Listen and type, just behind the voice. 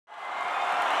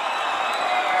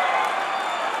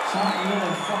It's not even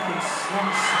fucking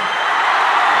Snuts.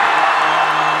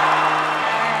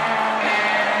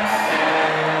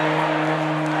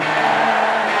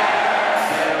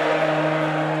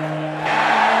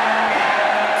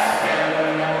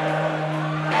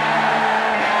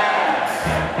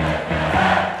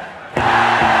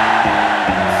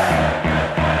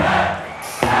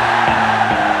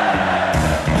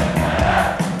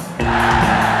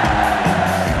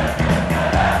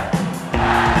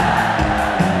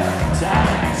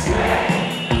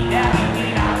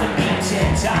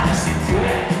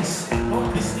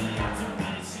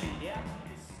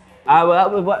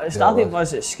 It started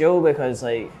was at school because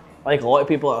like a lot of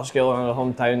people at school in our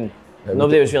hometown,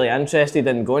 nobody was really interested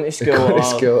in going to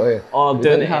school or we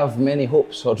doing didn't have many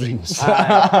hopes or dreams.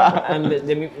 And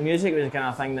the music was the kind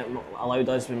of thing that allowed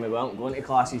us when we weren't going to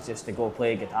classes just to go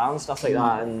play guitar and stuff like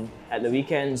that. And at the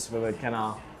weekends we would kind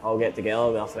of all get together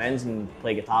with our friends and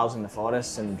play guitars in the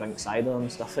forests and drink cider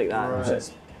and stuff like that. Right. It was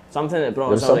just something that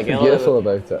brought us all together. There's something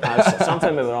beautiful about it.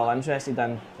 Something we were all interested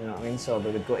in, you know what I mean? So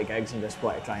we would go to gigs and just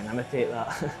want to try and imitate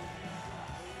that.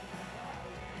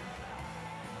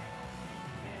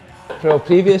 Well,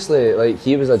 previously, like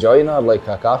he was a joiner, like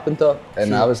a carpenter,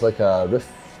 and I was like a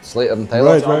roof slater and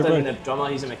tiler. Jordan, the drummer,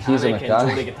 he's a mechanic, and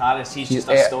Joe, the guitarist, he's just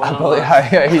a stoner.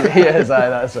 Yeah, he is.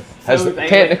 That's his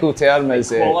technical term is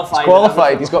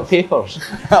qualified. He's got papers,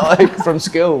 like from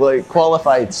school, like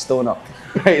qualified stoner.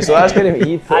 Right, so that's kind of what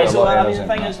he put so I mean, the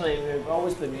thing is, like, we've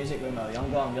always played music when we were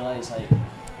younger and realised like it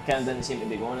kind of didn't seem to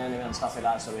be going anywhere and stuff like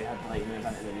that, so we had to like move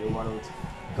into the real world,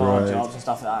 got our jobs and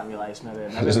stuff like that, and realised maybe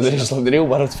the real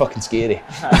world's fucking scary.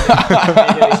 Maybe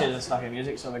we should have stuck in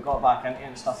music, so we got back into it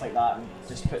and stuff like that and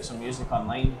just put some music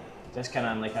online, just kind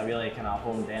of like a really kind of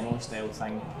home demo style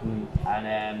thing,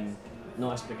 and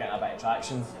noticed we getting a bit of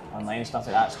traction online and stuff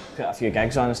like that, so put a few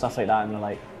gigs on and stuff like that, and we're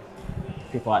like,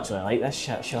 people actually like this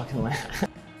shit, shockingly.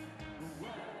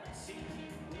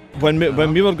 When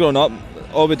we were growing up,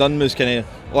 all we done was kind of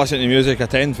listen to music,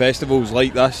 attend festivals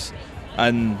like this,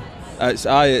 and it's a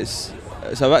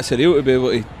bit surreal to be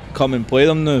able to come and play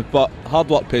them now, but hard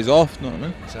work pays off, you know what I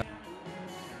mean?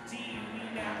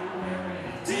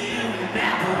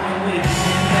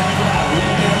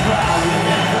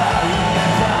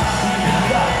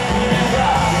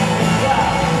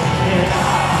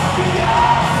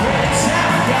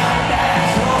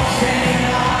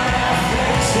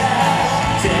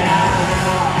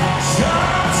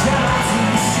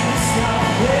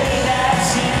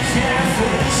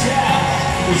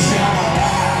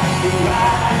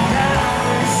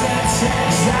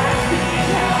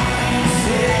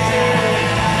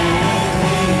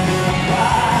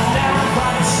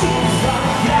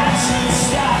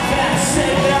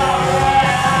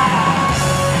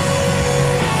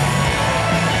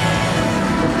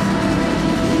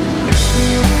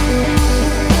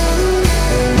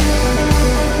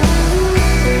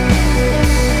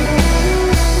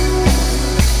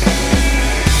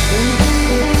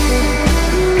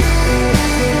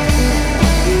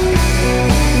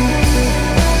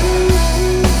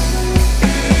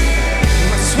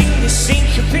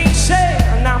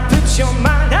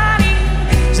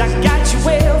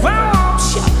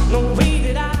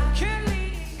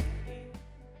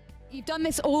 You've done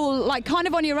this all like kind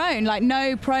of on your own, like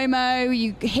no promo,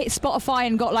 you hit Spotify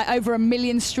and got like over 1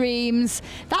 million streams.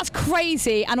 That's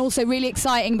crazy and also really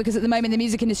exciting because at the moment in the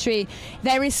music industry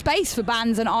there is space for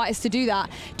bands and artists to do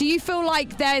that. Do you feel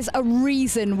like there's a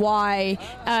reason why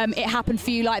it happened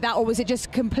for you like that, or was it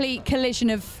just complete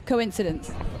collision of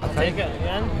coincidence? I think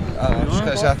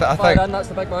that's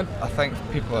the big one. I think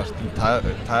people are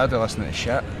tired of listening to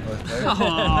shit.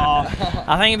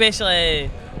 I think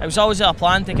basically it was always a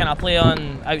plan to kind of play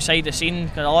on outside the scene,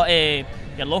 because a lot of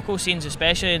your local scenes,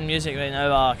 especially in music right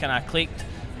now, are kind of cliqued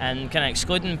and kind of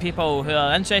excluding people who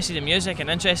are interested in music and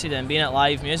interested in being at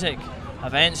live music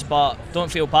events but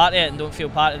don't feel part of it and don't feel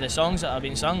part of the songs that are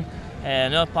being sung.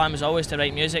 And our plan was always to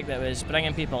write music that was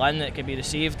bringing people in, that could be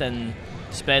received and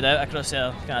spread out across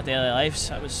their kind of daily lives.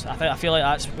 I feel like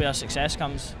that's where success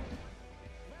comes.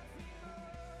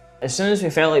 As soon as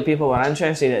we felt like people were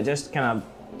interested, it just kind of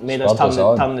made us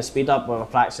turn the speed up. We were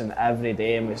practicing every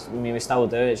day, and we still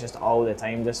do. It's just all the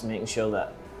time, just making sure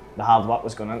that the hard work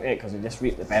was going into it, because we just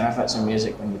reap the benefits in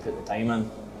music when you put the time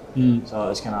in. So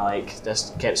it's kind of like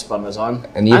just kept spurring us on.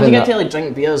 And you get to like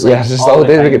drink beers. Like, just all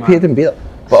day we get paid in beer.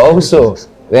 But also,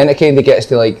 then it kind of gets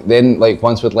to like,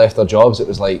 once we'd left our jobs, it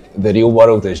was like the real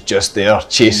world is just there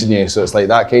chasing you. So it's like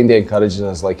that kind of encourages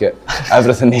us, like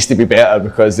everything needs to be better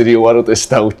because the real world is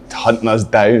still hunting us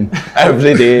down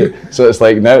every day. So it's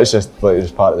like now it's just like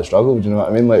it's part of the struggle. Do you know what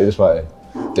I mean? Like we just want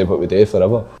to do what we do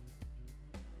forever.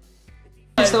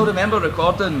 It's still remember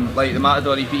recording like the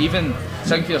Matador EP, even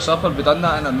Sing For Your Supper. We done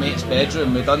that in a mate's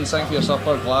bedroom. We done Sing For Your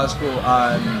Supper, Glasgow,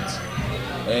 and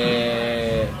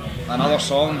another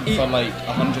song for like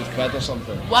 100 quid or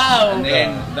something. Wow! And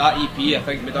then that EP, I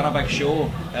think we done a big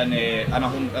show in our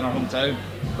hometown.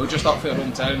 We were just up for our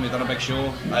hometown. We done a big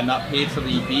show, and that paid for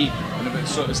the EP. And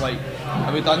so it was like,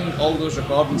 and we done all those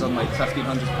recordings on like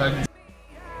 £1,500.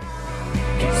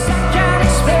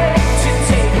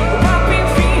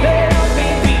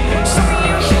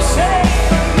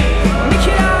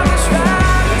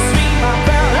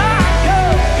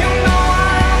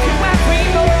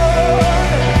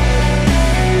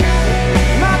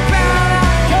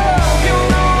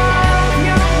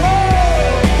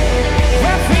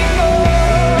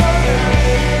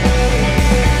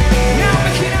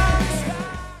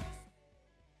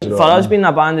 For us, being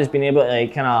a band has been able to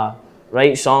like, kind of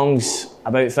write songs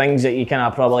about things that you kind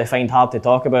of probably find hard to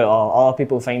talk about, or other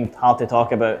people find hard to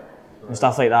talk about, and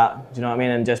stuff like that. Do you know what I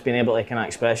mean? And just being able to kind of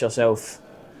express yourself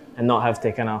and not have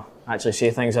to kind of actually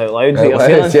say things out loud that you're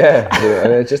feeling. Yeah,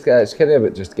 and it's kind of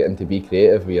about just getting to be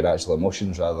creative with your actual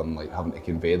emotions rather than like having to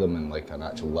convey them in like an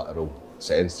actual literal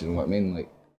sense. Do you know what I mean? Like.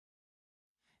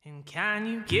 And can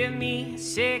you give me a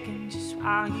second just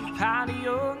while you powder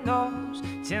your nose?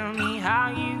 Tell me how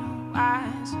you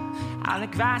rise, how the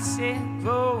grass it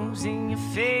grows in your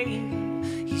favor.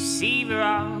 You savor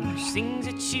all those things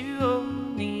that you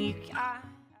only got.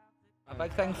 A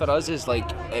big thing for us is like,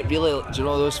 it really, do you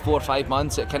know, those 4 or 5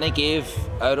 months, it kind of gave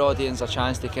our audience a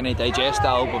chance to kind of digest the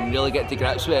album, really get to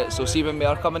grips with it. So see, when we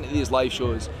are coming to these live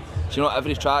shows, do you know,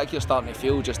 every track you're starting to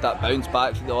feel just that bounce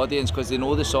back from the audience because they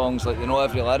know the songs, like they know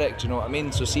every lyric, do you know what I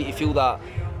mean? So see, to feel that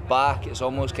back, it's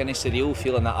almost kind of surreal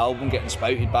feeling that album getting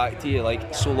spouted back to you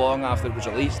like so long after it was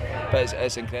released, but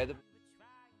it's incredible.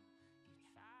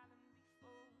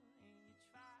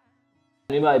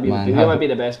 We might be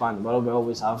the best band in the world, we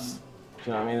always have. Do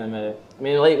you know what I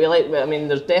mean? I mean,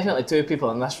 there's definitely 2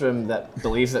 people in this room that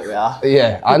believe that we are.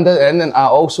 Yeah, and then I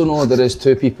also know there is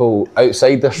 2 people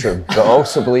outside this room that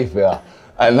also believe we are,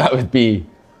 and that would be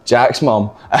Jack's mum,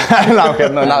 and I'm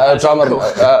kidding, and drummer,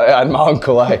 and my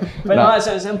uncle. But no,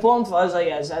 it's important for us. Like,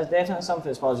 it's definitely something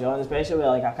that spurs you on, especially with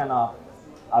like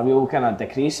a real kind of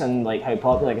decrease in like how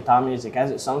popular guitar music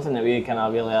is. It's something that we kind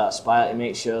of really aspire to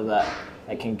make sure that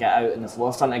it can get out in the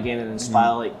forefront again and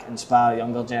inspire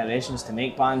younger generations to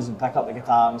make bands and pick up the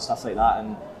guitar and stuff like that,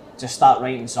 and just start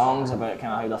writing songs about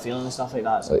kind of how they're feeling and stuff like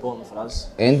that. It's like, important for us.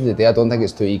 At the end of the day, I don't think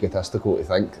it's too egotistical to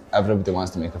think everybody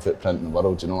wants to make a footprint in the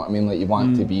world. Do you know what I mean? Like, you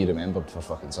want to be remembered for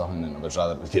fucking something, and I would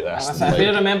rather it be this. If Than,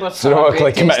 we're remembered for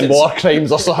like committing war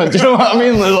crimes or something. Do you know what I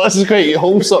mean? Like, this is quite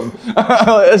wholesome.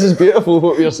 Like, this is beautiful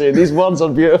what we're saying. These words are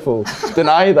beautiful.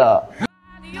 Deny that.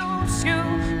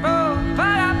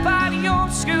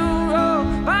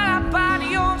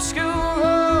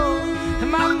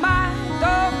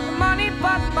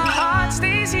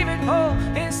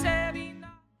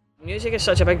 Music is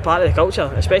such a big part of the culture,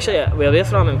 especially where we're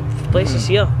from and places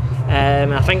here.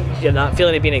 I think that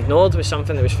feeling of being ignored was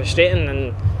something that was frustrating,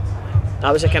 and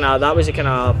that was the kind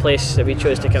of place that we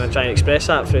chose to kind of try and express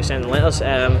that through sending letters.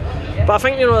 But I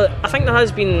think there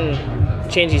has been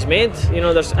changes made. You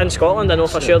know, there's in Scotland, I know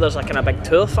for sure there's like a big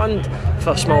tour fund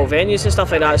for small venues and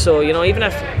stuff like that. So you know, even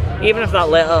if that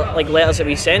letters that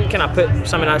we sent kind of put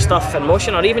some of that stuff in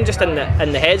motion, or even just in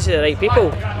the heads of the right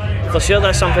people, for sure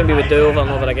that's something we would do over and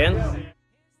over again.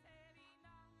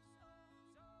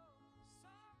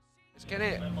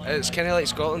 It's kind of like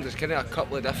Scotland. There's kind of a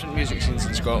couple of different music scenes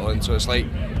in Scotland. So it's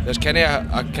like there's kind of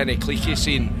a kind of cliquey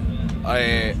scene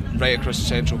right across the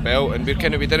Central Belt, and we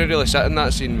didn't really sit in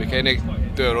that scene. We kind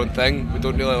of do our own thing. We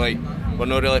don't really we're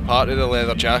not really part of the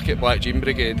leather jacket black jean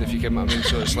brigade, if you get what I mean.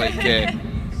 So it's like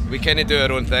we kind of do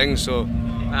our own thing. So.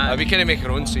 We kind of make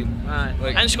our own scene.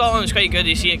 Like, in Scotland it's quite good.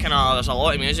 You see it there's a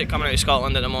lot of music coming out of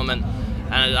Scotland at the moment,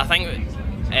 and I think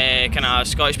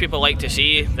Scottish people like to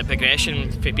see the progression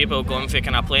for people going from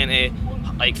playing to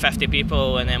like 50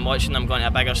 people and then watching them going to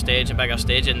a bigger stage, and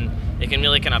they can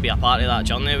really be a part of that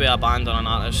journey with a band or an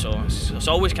artist. So it's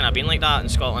always been like that in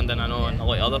Scotland, and I know in a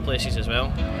lot of other places as well.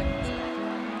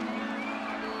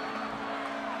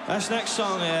 This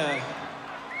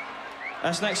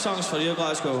next song's for you,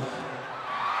 Glasgow.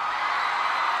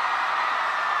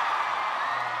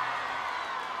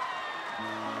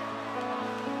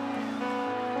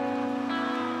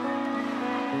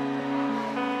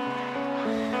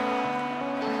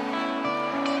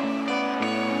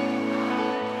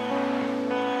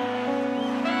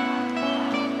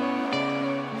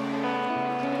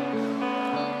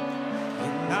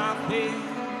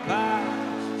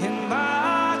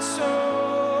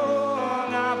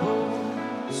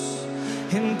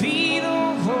 and be the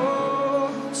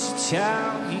one to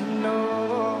tell you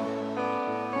no.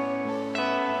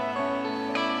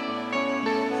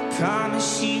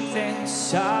 Promise you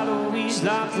this, I'll always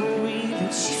love the way that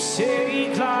you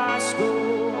say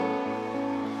Glasgow.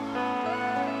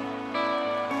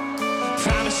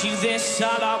 Promise you this,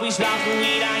 I'll always love the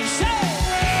way that you say.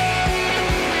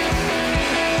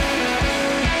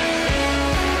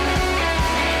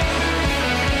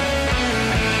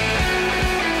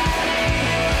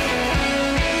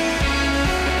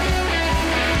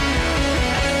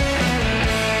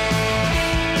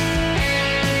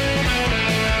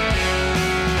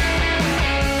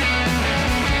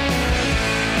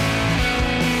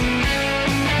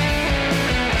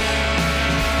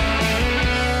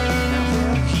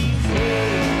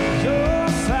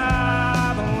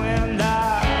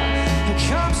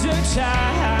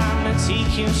 Time to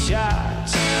take your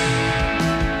shots.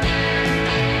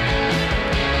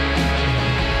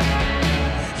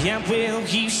 Yeah, will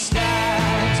you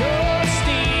start or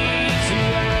stay to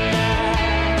run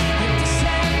out in the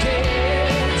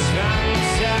seconds from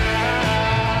inside,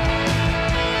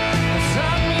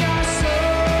 from your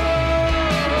soul?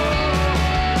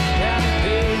 And the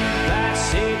big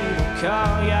said will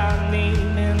call your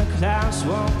name and the clouds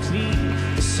won't clear.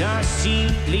 The sun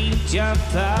simply jump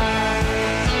by.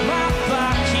 My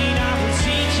pocket, I will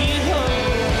take you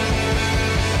home.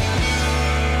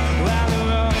 While the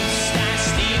road stands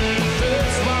still, the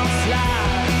birds won't fly.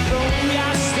 Though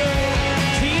you're still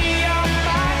free on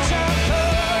my jump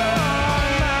on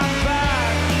my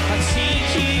back, I'll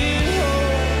take you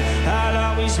home. I'll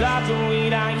always love the way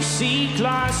that you see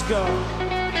Glasgow.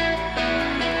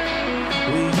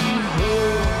 Will you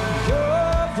hold your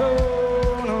own?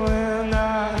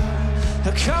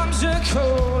 Comes a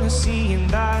cold and seeing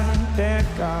that they're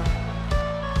gone.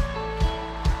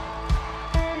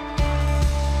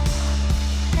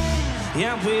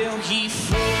 Yeah, will he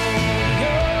fall?